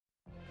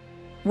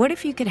What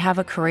if you could have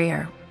a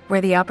career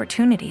where the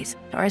opportunities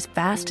are as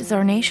vast as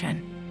our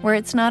nation, where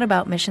it's not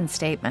about mission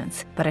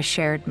statements, but a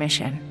shared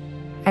mission?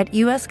 At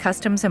U.S.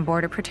 Customs and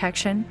Border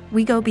Protection,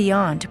 we go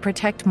beyond to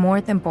protect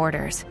more than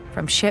borders.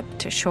 From ship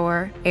to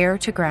shore, air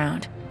to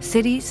ground,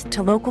 cities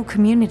to local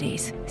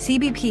communities,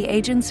 CBP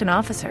agents and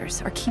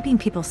officers are keeping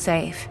people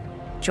safe.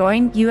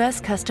 Join U.S.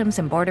 Customs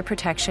and Border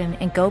Protection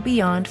and go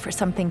beyond for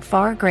something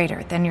far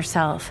greater than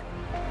yourself.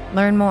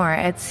 Learn more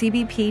at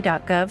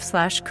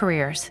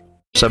cbp.gov/careers.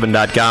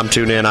 7.com,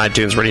 tune in,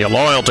 iTunes, Radio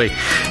Loyalty.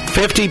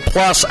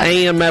 50-plus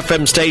AM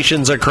FM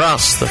stations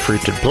across the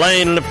fruited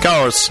plain. And, of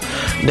course,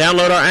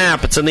 download our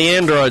app. It's in the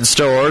Android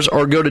stores.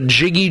 Or go to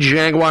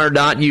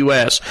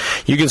jiggyjaguar.us.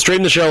 You can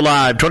stream the show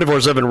live,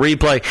 24/7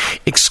 replay,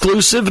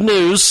 exclusive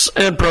news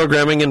and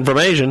programming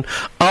information,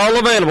 all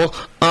available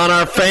on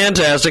our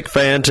fantastic,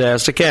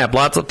 fantastic app.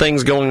 Lots of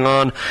things going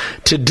on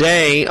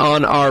today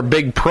on our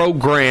big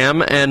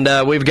program. And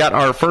we've got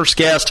our first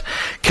guest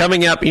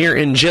coming up here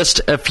in just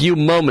a few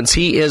moments.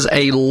 He is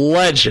a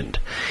legend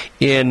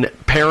in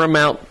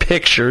Paramount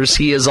Pictures.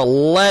 He is a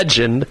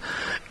legend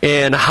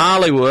in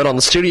Hollywood on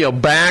the studio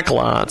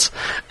backlots.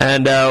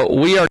 And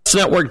we are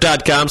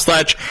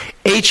network.com/HERMES.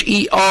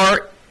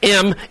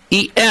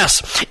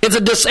 It's a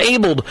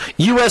disabled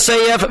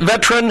USAF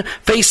veteran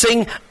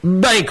facing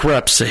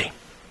bankruptcy.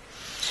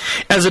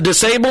 As a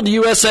disabled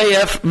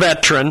USAF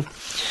veteran,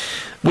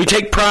 we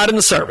take pride in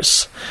the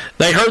service.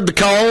 They heard the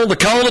call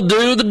to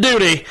do the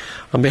duty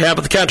on behalf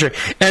of the country,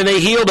 and they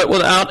healed it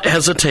without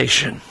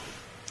hesitation.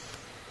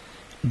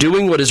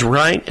 Doing what is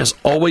right has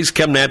always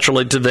come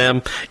naturally to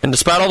them, and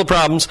despite all the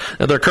problems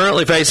that they're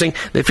currently facing,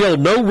 they feel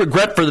no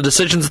regret for the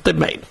decisions that they've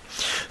made.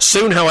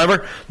 Soon,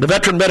 however, the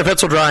veteran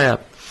benefits will dry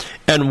up,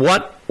 and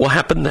what will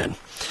happen then?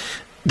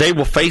 They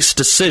will face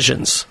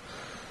decisions.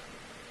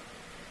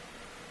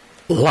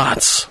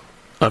 Lots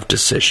of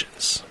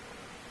decisions.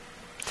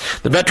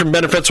 The veteran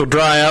benefits will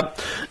dry up,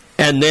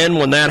 and then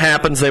when that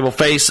happens, they will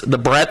face the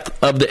breadth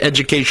of the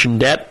education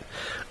debt,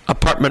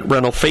 apartment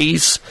rental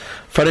fees,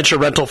 furniture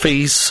rental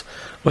fees,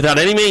 without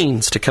any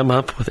means to come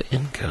up with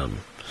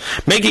income.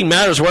 Making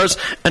matters worse,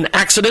 an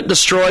accident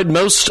destroyed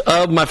most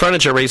of my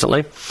furniture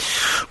recently,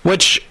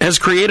 which has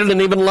created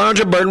an even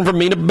larger burden for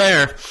me to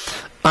bear.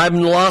 I've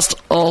lost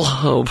all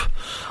hope,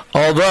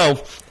 although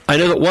I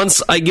know that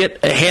once I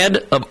get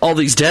ahead of all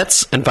these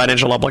debts and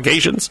financial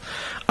obligations,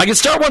 I can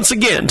start once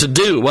again to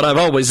do what I've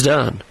always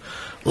done,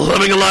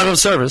 living a life of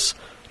service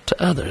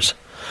to others.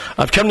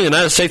 I've come to the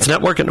United States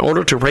Network in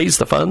order to raise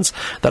the funds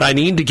that I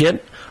need to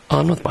get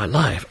on with my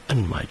life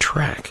and my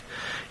track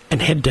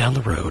and head down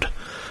the road.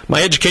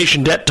 My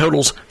education debt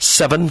totals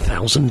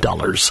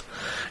 $7,000,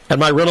 and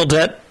my rental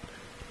debt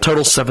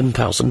totals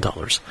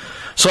 $7,000.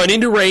 So I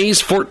need to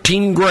raise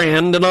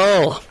 $14,000 in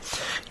all.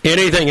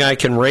 Anything I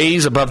can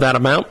raise above that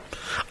amount,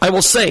 I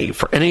will save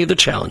for any of the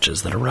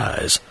challenges that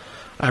arise.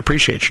 I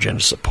appreciate your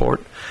generous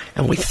support,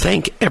 and we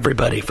thank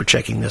everybody for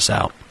checking this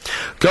out.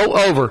 Go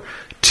over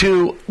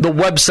to the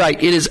website.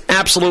 It is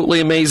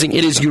absolutely amazing.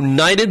 It is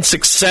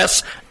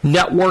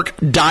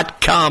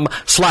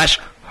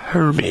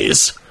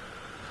UnitedSuccessNetwork.com/Hermes.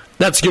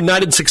 That's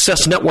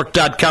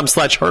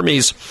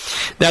UnitedSuccessNetwork.com/Hermes.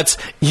 That's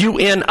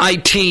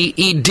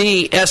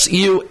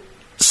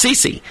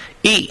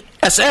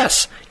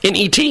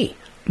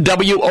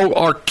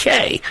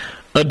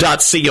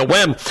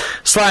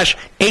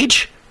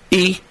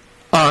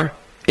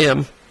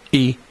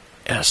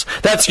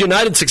That's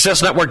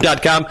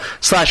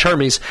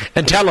UnitedSuccessNetwork.com/Hermes.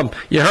 And tell them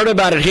you heard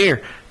about it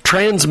here.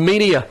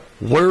 Transmedia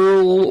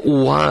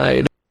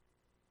Worldwide.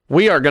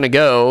 We are going to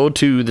go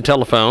to the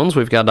telephones.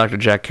 We've got Dr.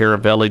 Jack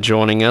Caravelli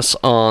joining us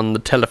on the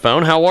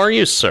telephone. How are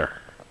you, sir?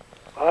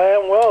 I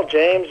am well,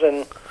 James,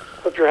 and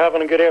hope you're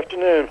having a good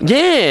afternoon.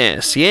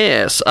 Yes.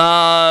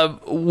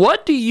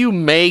 What do you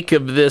make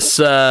of this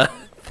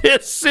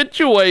this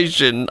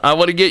situation? I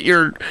want to get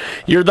your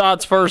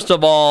thoughts first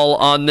of all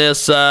on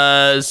this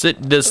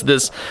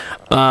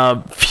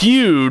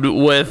feud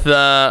with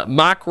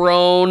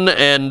Macron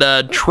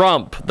and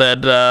Trump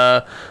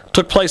that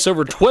took place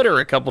over Twitter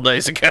a couple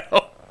days ago.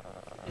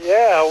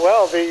 Yeah,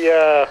 well,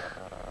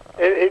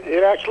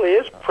 it actually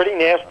is pretty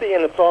nasty,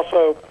 and it's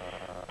also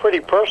pretty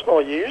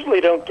personal. You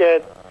usually don't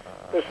get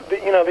these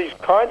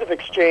kinds of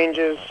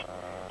exchanges,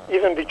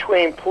 even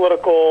between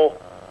political,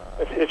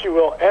 if you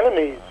will,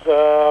 enemies.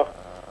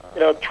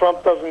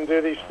 Trump doesn't do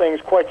these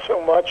things quite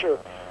so much, or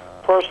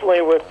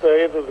personally with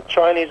either the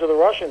Chinese or the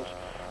Russians.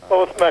 But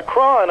with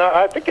Macron,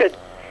 I think it.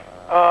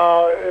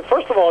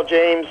 First of all,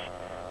 James,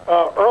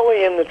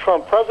 early in the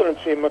Trump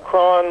presidency,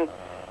 Macron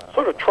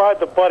sort of tried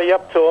to buddy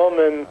up to him,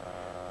 and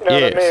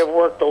that may have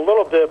worked a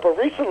little bit. But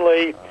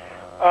recently,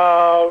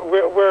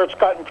 where it's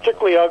gotten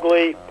particularly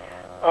ugly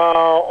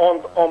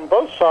on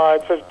both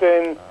sides has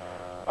been,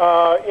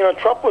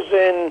 Trump was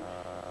in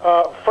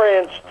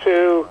France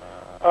to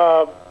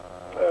not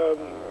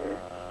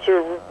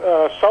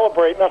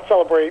celebrate, it's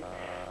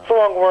the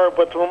wrong word,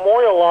 but to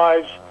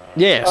memorialize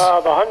the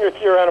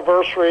 100th year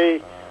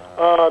anniversary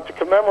to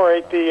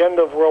commemorate the end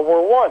of World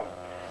War I.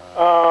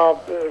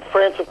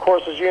 France, of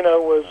course, as you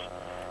know, was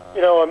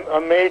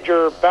a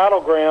major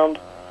battleground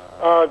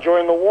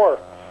during the war.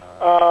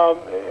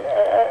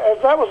 As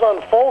that was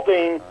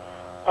unfolding,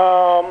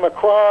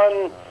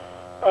 Macron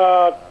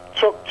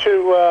took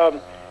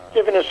to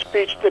giving a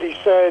speech that he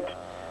said,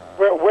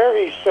 where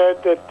he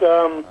said that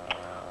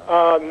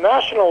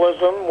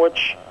nationalism,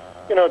 which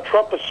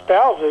Trump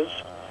espouses,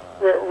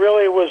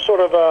 really was sort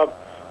of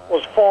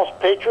was false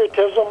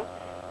patriotism.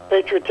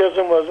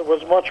 Patriotism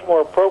was much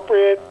more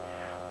appropriate.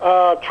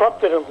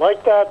 Trump didn't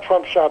like that.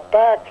 Trump shot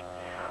back.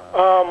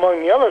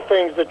 Among the other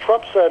things that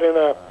Trump said in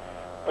a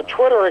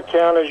Twitter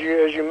account, as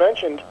you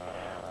mentioned,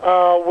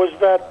 was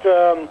that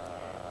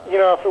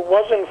if it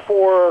wasn't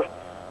for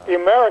the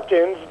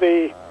Americans,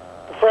 the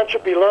French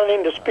would be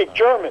learning to speak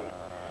German.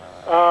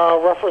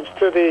 Reference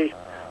to the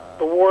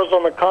wars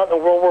on the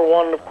continent, World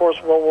War I, and of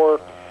course World War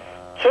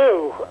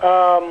II.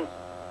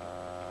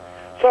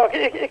 So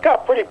it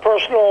got pretty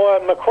personal.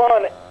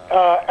 Macron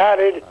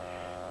added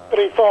that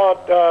he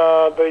thought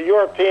the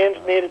Europeans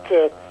needed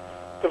to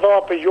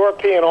develop a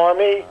European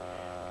army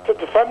to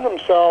defend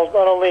themselves,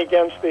 not only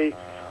against the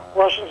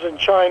Russians and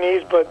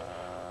Chinese, but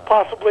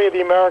possibly the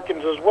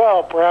Americans as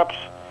well. Perhaps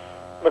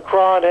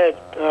Macron had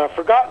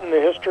forgotten the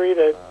history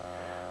that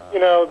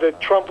that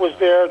Trump was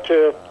there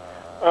to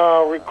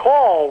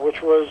recall,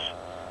 which was,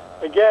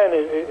 again,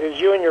 as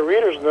you and your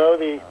readers know,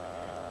 the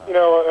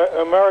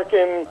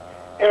American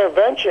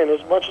intervention,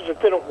 as much as it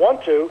didn't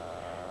want to,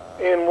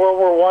 in World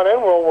War I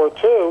and World War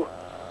II,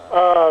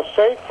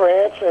 saved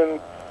France and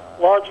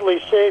largely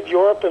saved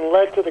Europe and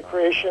led to the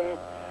creation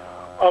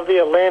of the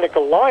Atlantic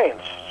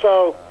Alliance.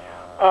 So,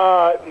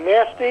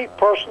 nasty,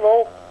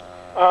 personal.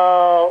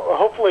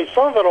 Hopefully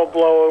some of it will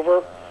blow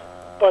over.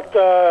 But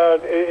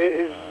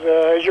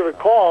as you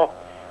recall,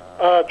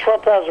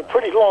 Trump has a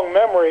pretty long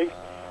memory.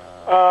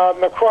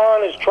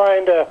 Macron is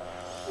trying to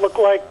look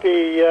like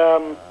the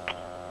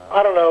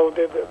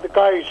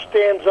guy who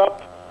stands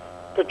up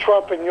to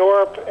Trump in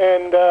Europe,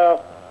 and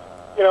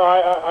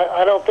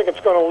I don't think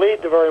it's going to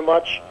lead to very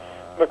much.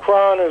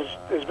 Macron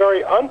is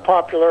very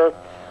unpopular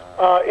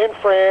in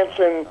France,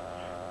 and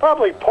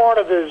probably part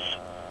of his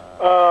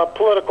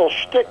political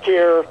shtick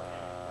here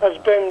has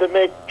been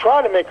to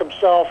try to make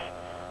himself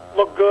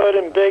look good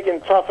and big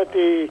and tough at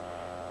the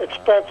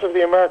expense of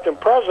the American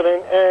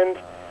president, and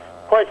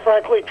quite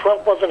frankly,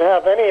 Trump doesn't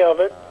have any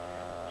of it.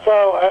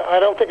 So I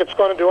don't think it's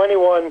going to do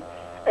anyone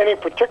any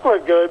particular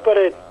good, but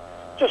it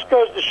just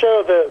goes to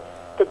show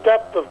the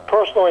depth of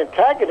personal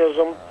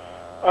antagonism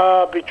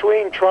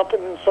between Trump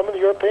and some of the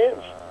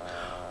Europeans.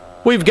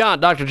 We've got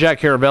Dr. Jack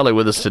Caravelli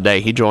with us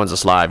today. He joins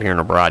us live here in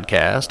our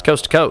broadcast,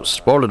 coast to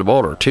coast, border to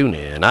border,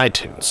 TuneIn,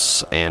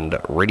 iTunes, and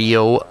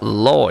Radio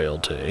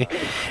Loyalty.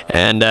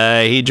 And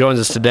he joins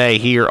us today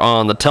here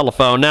on the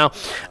telephone. Now,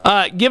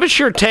 give us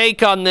your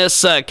take on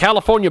this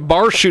California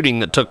bar shooting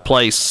that took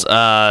place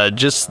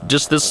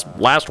just this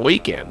last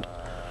weekend.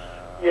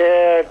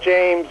 Yeah,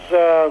 James,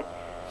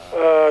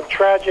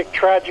 tragic.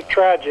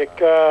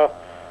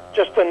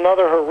 Just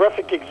another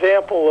horrific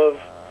example of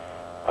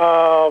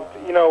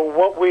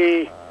what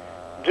we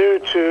do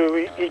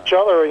to each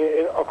other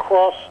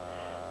across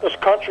this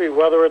country,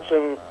 whether it's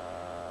in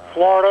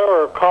Florida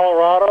or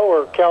Colorado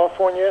or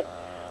California.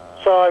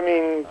 So, I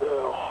mean,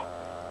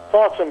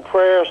 thoughts and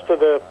prayers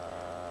to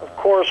of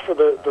course, for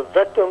the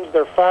victims,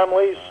 their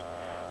families.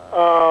 We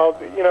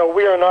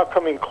are not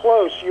coming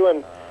close. You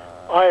and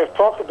I have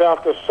talked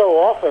about this so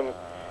often.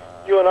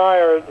 You and I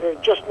are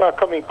just not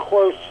coming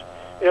close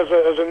as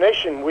a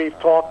nation. We've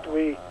talked.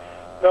 We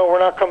know we're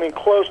not coming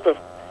close to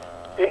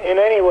in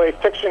any way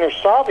fixing or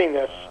solving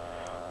this,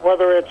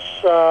 whether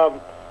it's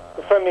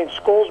defending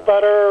schools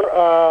better,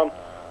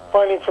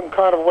 finding some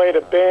kind of way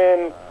to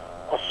ban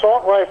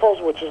assault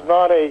rifles, which is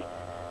not a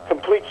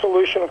complete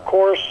solution, of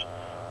course,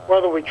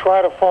 whether we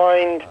try to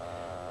find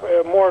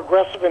more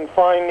aggressive in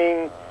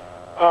finding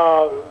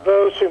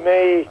those who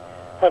may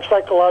have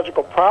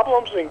psychological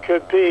problems and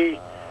could be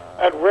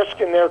at risk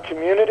in their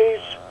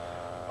communities.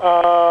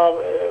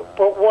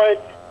 But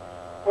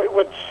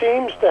what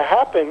seems to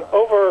happen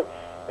over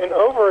and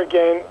over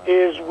again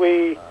is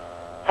we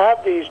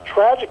have these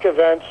tragic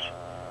events.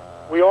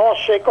 We all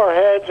shake our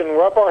heads and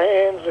rub our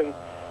hands and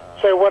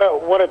say what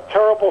a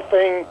terrible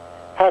thing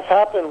has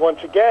happened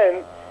once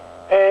again,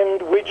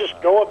 and we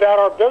just go about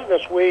our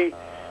business.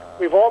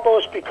 We've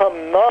almost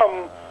become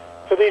numb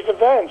to these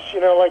events.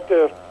 Like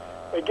the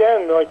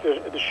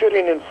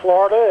shooting in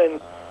Florida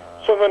and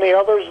so many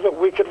others that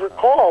we could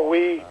recall.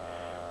 We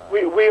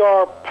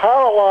are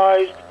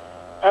paralyzed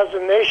as a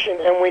nation,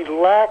 and we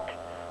lack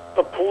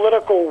the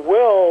political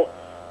will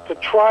to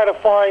try to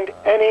find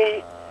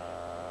any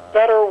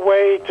better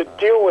way to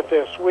deal with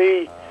this.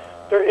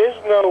 There is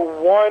no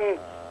one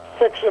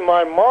fix in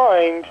my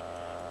mind,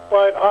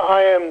 but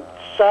I am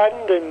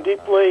saddened and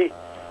deeply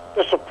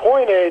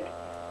disappointed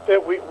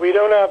that we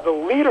don't have the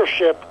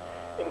leadership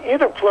in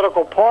either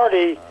political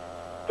party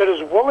that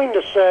is willing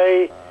to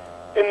say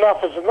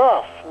enough is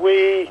enough.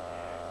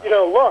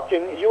 Look,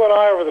 and you and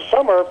I over the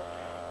summer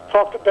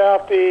talked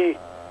about the,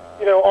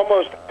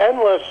 almost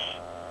endless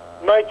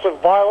nights of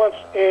violence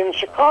in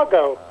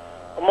Chicago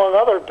among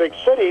other big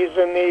cities,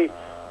 and the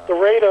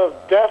rate of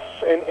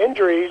deaths and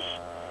injuries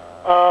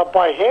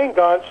by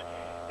handguns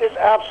is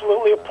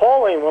absolutely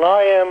appalling. When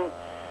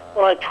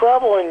I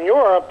travel in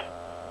Europe,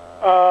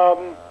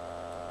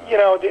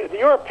 the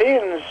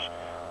Europeans,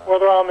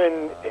 whether I'm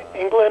in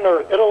England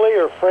or Italy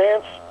or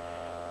France,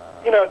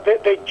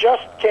 they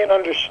just can't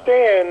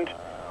understand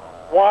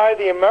why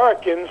the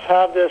Americans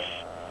have this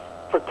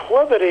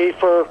proclivity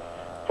for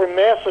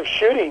massive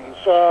shootings.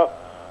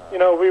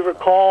 We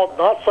recall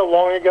not so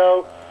long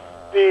ago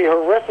the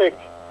horrific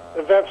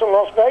events in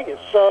Las Vegas.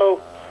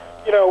 So,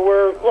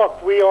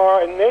 we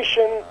are a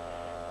nation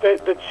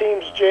that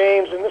seems,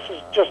 James, and this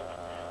is just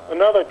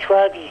another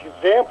tragic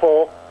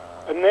example,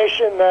 a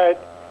nation that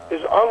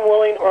is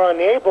unwilling or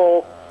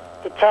unable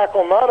to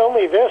tackle not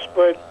only this,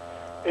 but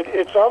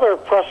its other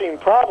pressing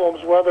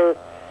problems, whether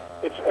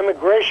it's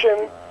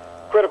immigration,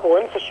 critical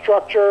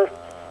infrastructure,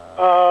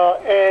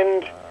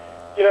 and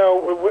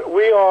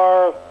we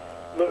are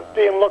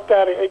being looked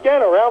at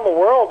again around the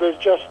world as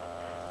just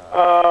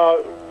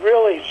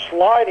really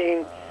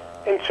sliding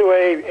into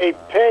a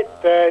pit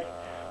that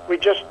we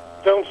just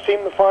don't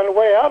seem to find a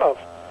way out of.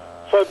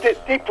 So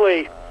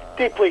deeply,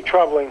 deeply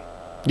troubling.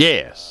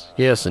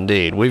 Yes,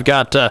 indeed. We've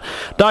got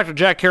Dr.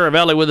 Jack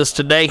Caravelli with us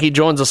today. He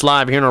joins us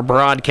live here in our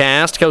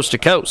broadcast, coast to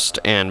coast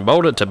and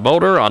border to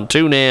border on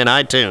TuneIn,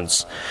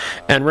 iTunes,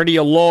 and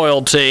Radio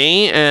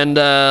Loyalty. And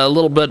a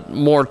little bit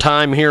more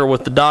time here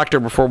with the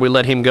doctor before we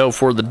let him go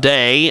for the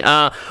day.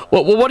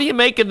 What do you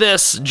make of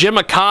this Jim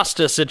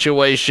Acosta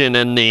situation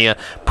and the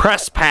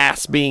press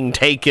pass being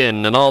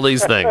taken and all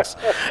these things?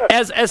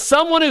 As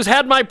someone who's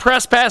had my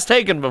press pass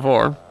taken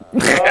before.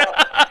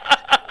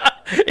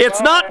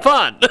 It's not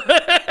fun. No,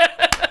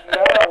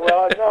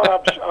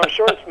 I'm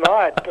sure it's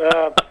not.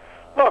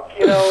 Look,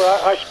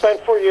 I spent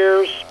 4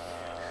 years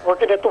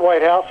working at the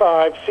White House.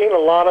 I've seen a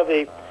lot of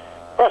the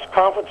press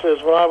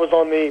conferences when I was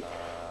on the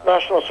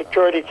National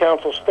Security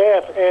Council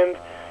staff. And,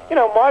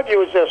 my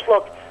view is this.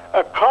 Look,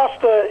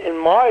 Acosta, in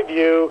my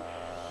view,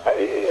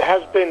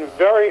 has been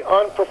very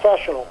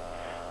unprofessional.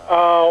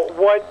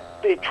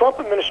 What the Trump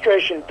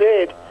administration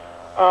did,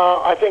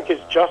 I think, is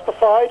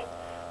justified.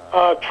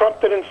 Trump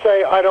didn't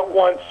say, I don't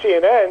want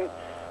CNN.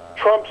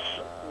 Trump's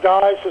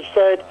guys have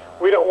said,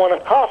 we don't want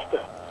Acosta.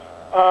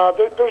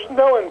 There's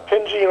no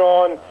impinging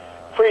on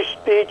free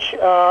speech.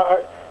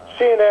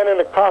 CNN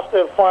and Acosta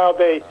have filed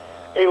a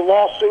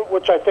lawsuit,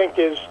 which I think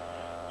is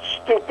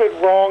stupid,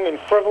 wrong, and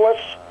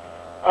frivolous.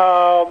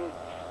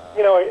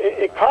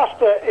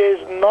 Acosta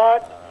is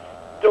not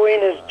doing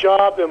his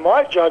job, in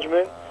my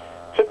judgment,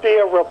 to be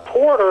a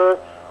reporter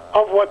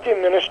of what the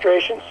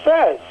administration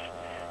says.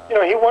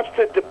 He wants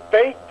to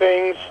debate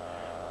things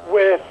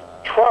with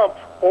Trump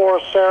or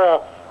Sarah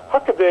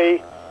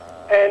Huckabee,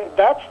 and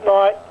that's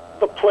not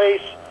the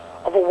place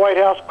of a White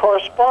House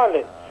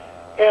correspondent.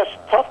 Ask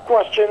tough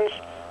questions,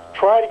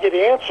 try to get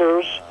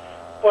answers,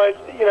 but,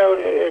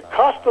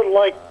 Acosta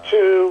liked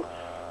to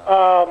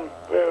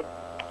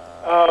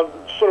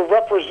sort of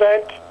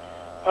represent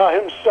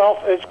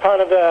himself as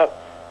kind of the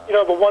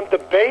one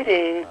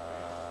debating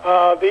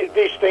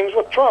these things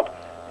with Trump.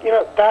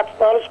 That's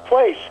not his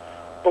place.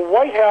 The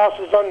White House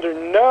is under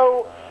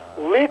no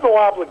legal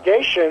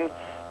obligation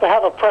to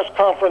have a press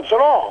conference at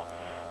all.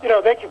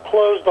 They could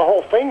close the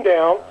whole thing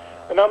down,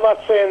 and I'm not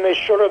saying they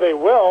should or they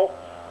will.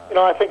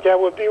 I think that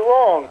would be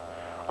wrong.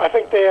 I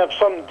think they have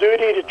some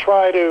duty to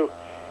try to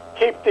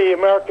keep the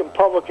American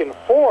public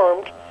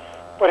informed,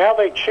 but how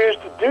they choose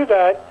to do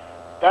that,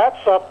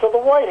 that's up to the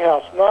White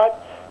House, not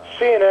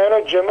CNN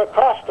or Jim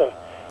Acosta.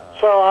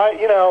 So,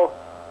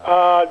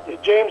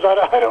 James,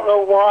 I don't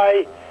know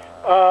why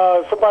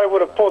somebody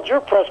would have pulled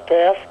your press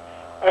pass.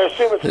 I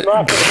assume it's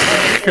not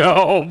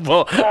going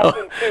to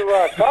happen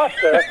to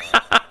Acosta.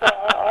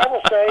 I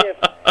will say if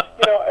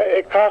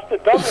Acosta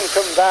doesn't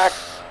come back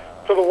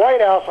to the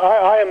White House,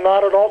 I am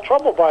not at all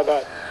troubled by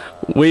that.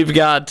 We've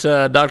got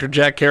Dr.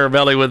 Jack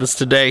Caravelli with us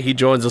today. He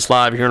joins us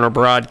live here in our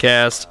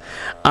broadcast.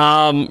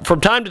 From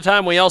time to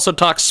time, we also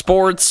talk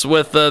sports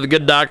with the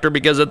good doctor,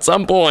 because at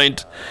some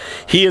point,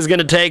 he is going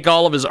to take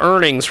all of his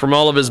earnings from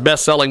all of his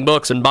best-selling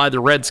books and buy the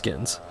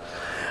Redskins.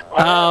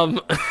 But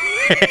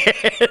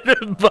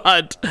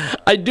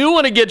I do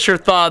want to get your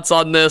thoughts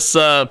on this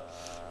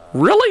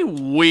really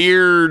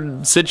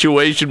weird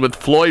situation with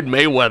Floyd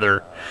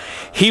Mayweather.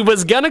 He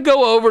was going to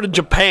go over to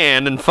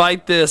Japan and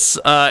fight this,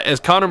 as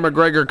Conor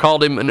McGregor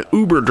called him, an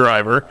Uber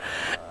driver.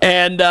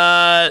 And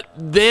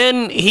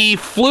then he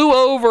flew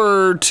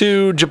over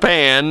to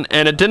Japan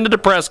and attended a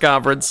press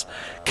conference,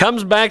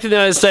 comes back to the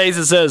United States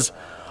and says,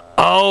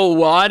 oh,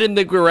 well, I didn't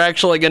think we were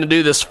actually going to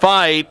do this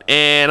fight,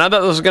 and I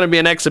thought this was going to be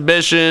an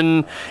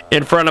exhibition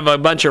in front of a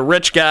bunch of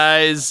rich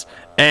guys,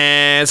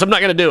 and so I'm not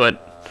going to do it.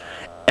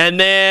 And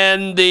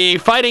then the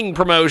fighting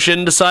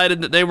promotion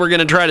decided that they were going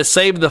to try to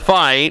save the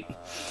fight,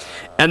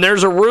 and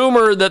there's a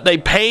rumor that they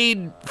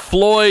paid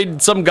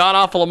Floyd some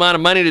god-awful amount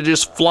of money to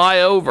just fly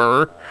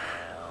over.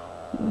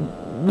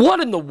 What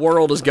in the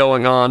world is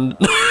going on,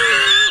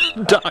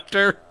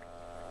 Doctor?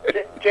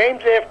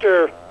 James,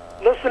 after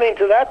listening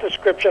to that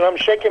description, I'm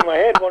shaking my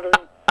head, wondering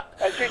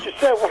as you just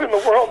said, what in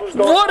the world is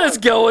going on? What is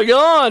going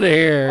on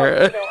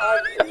here?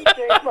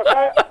 James, look,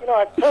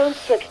 I've turned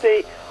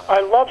 60.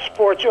 I love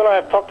sports. You and I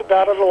have talked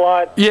about it a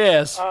lot.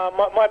 Yes.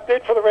 My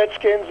bid for the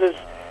Redskins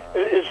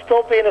is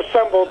still being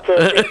assembled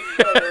to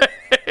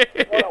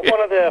be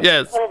one of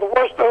the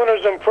worst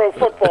owners in pro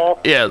football.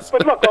 Yes.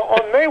 But look,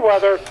 on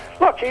Mayweather,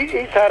 look,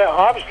 he's had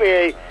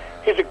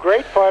he's a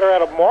great fighter,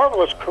 had a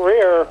marvelous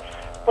career.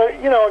 But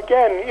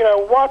again,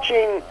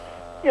 watching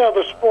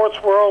the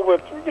sports world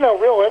with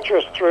real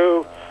interest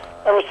through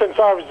ever since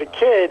I was a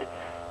kid.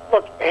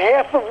 Look,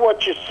 half of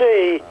what you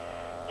see,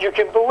 you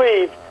can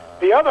believe.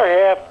 The other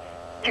half,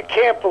 you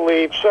can't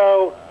believe.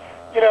 So,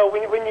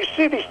 when you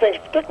see these things,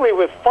 particularly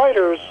with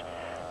fighters,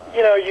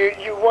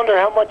 you wonder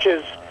how much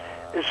is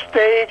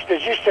staged,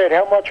 as you said,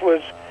 how much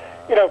was,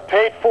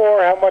 paid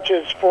for, how much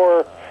is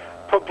for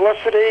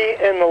publicity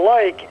and the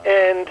like.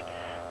 And,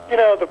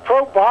 the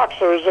pro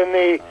boxers and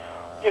the,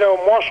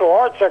 martial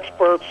arts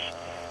experts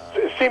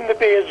seem to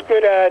be as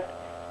good at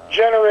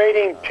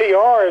generating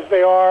PR as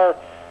they are,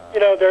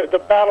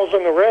 the battles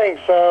in the ring.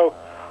 So,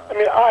 I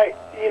mean,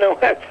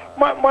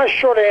 my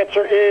short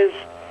answer is,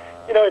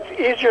 it's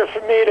easier for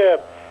me to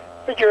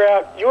figure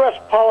out U.S.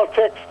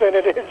 politics than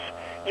it is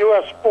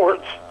U.S.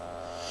 sports.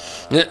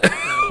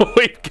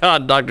 We've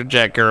got Dr.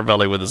 Jack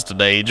Carabelli with us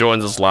today. He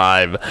joins us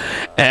live.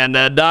 And,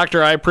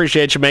 Doctor, I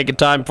appreciate you making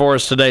time for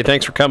us today.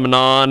 Thanks for coming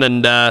on.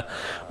 And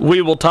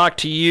we will talk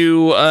to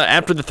you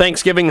after the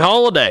Thanksgiving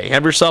holiday.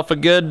 Have yourself a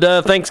good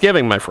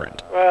Thanksgiving, my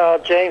friend. Well,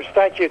 James,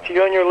 thank you. To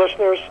you and your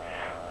listeners,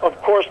 of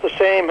course, the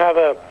same. Have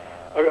a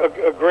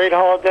great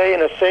holiday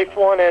and a safe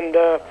one. And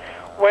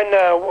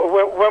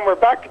when we're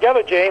back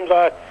together, James,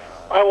 I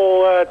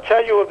will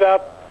tell you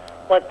about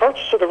my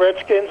purchase of the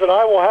Redskins, and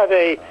I will have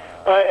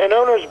an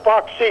owner's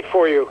box seat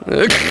for you.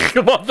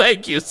 Well,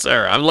 thank you,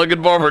 sir. I'm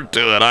looking forward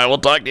to it. I will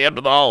talk to you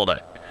after the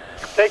holiday.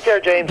 Take care,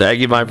 James. Thank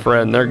you, my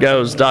friend. There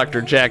goes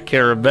Dr. Jack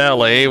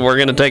Carabelli. We're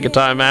going to take a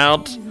time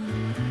out.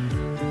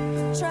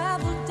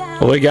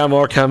 We got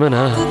more coming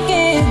up.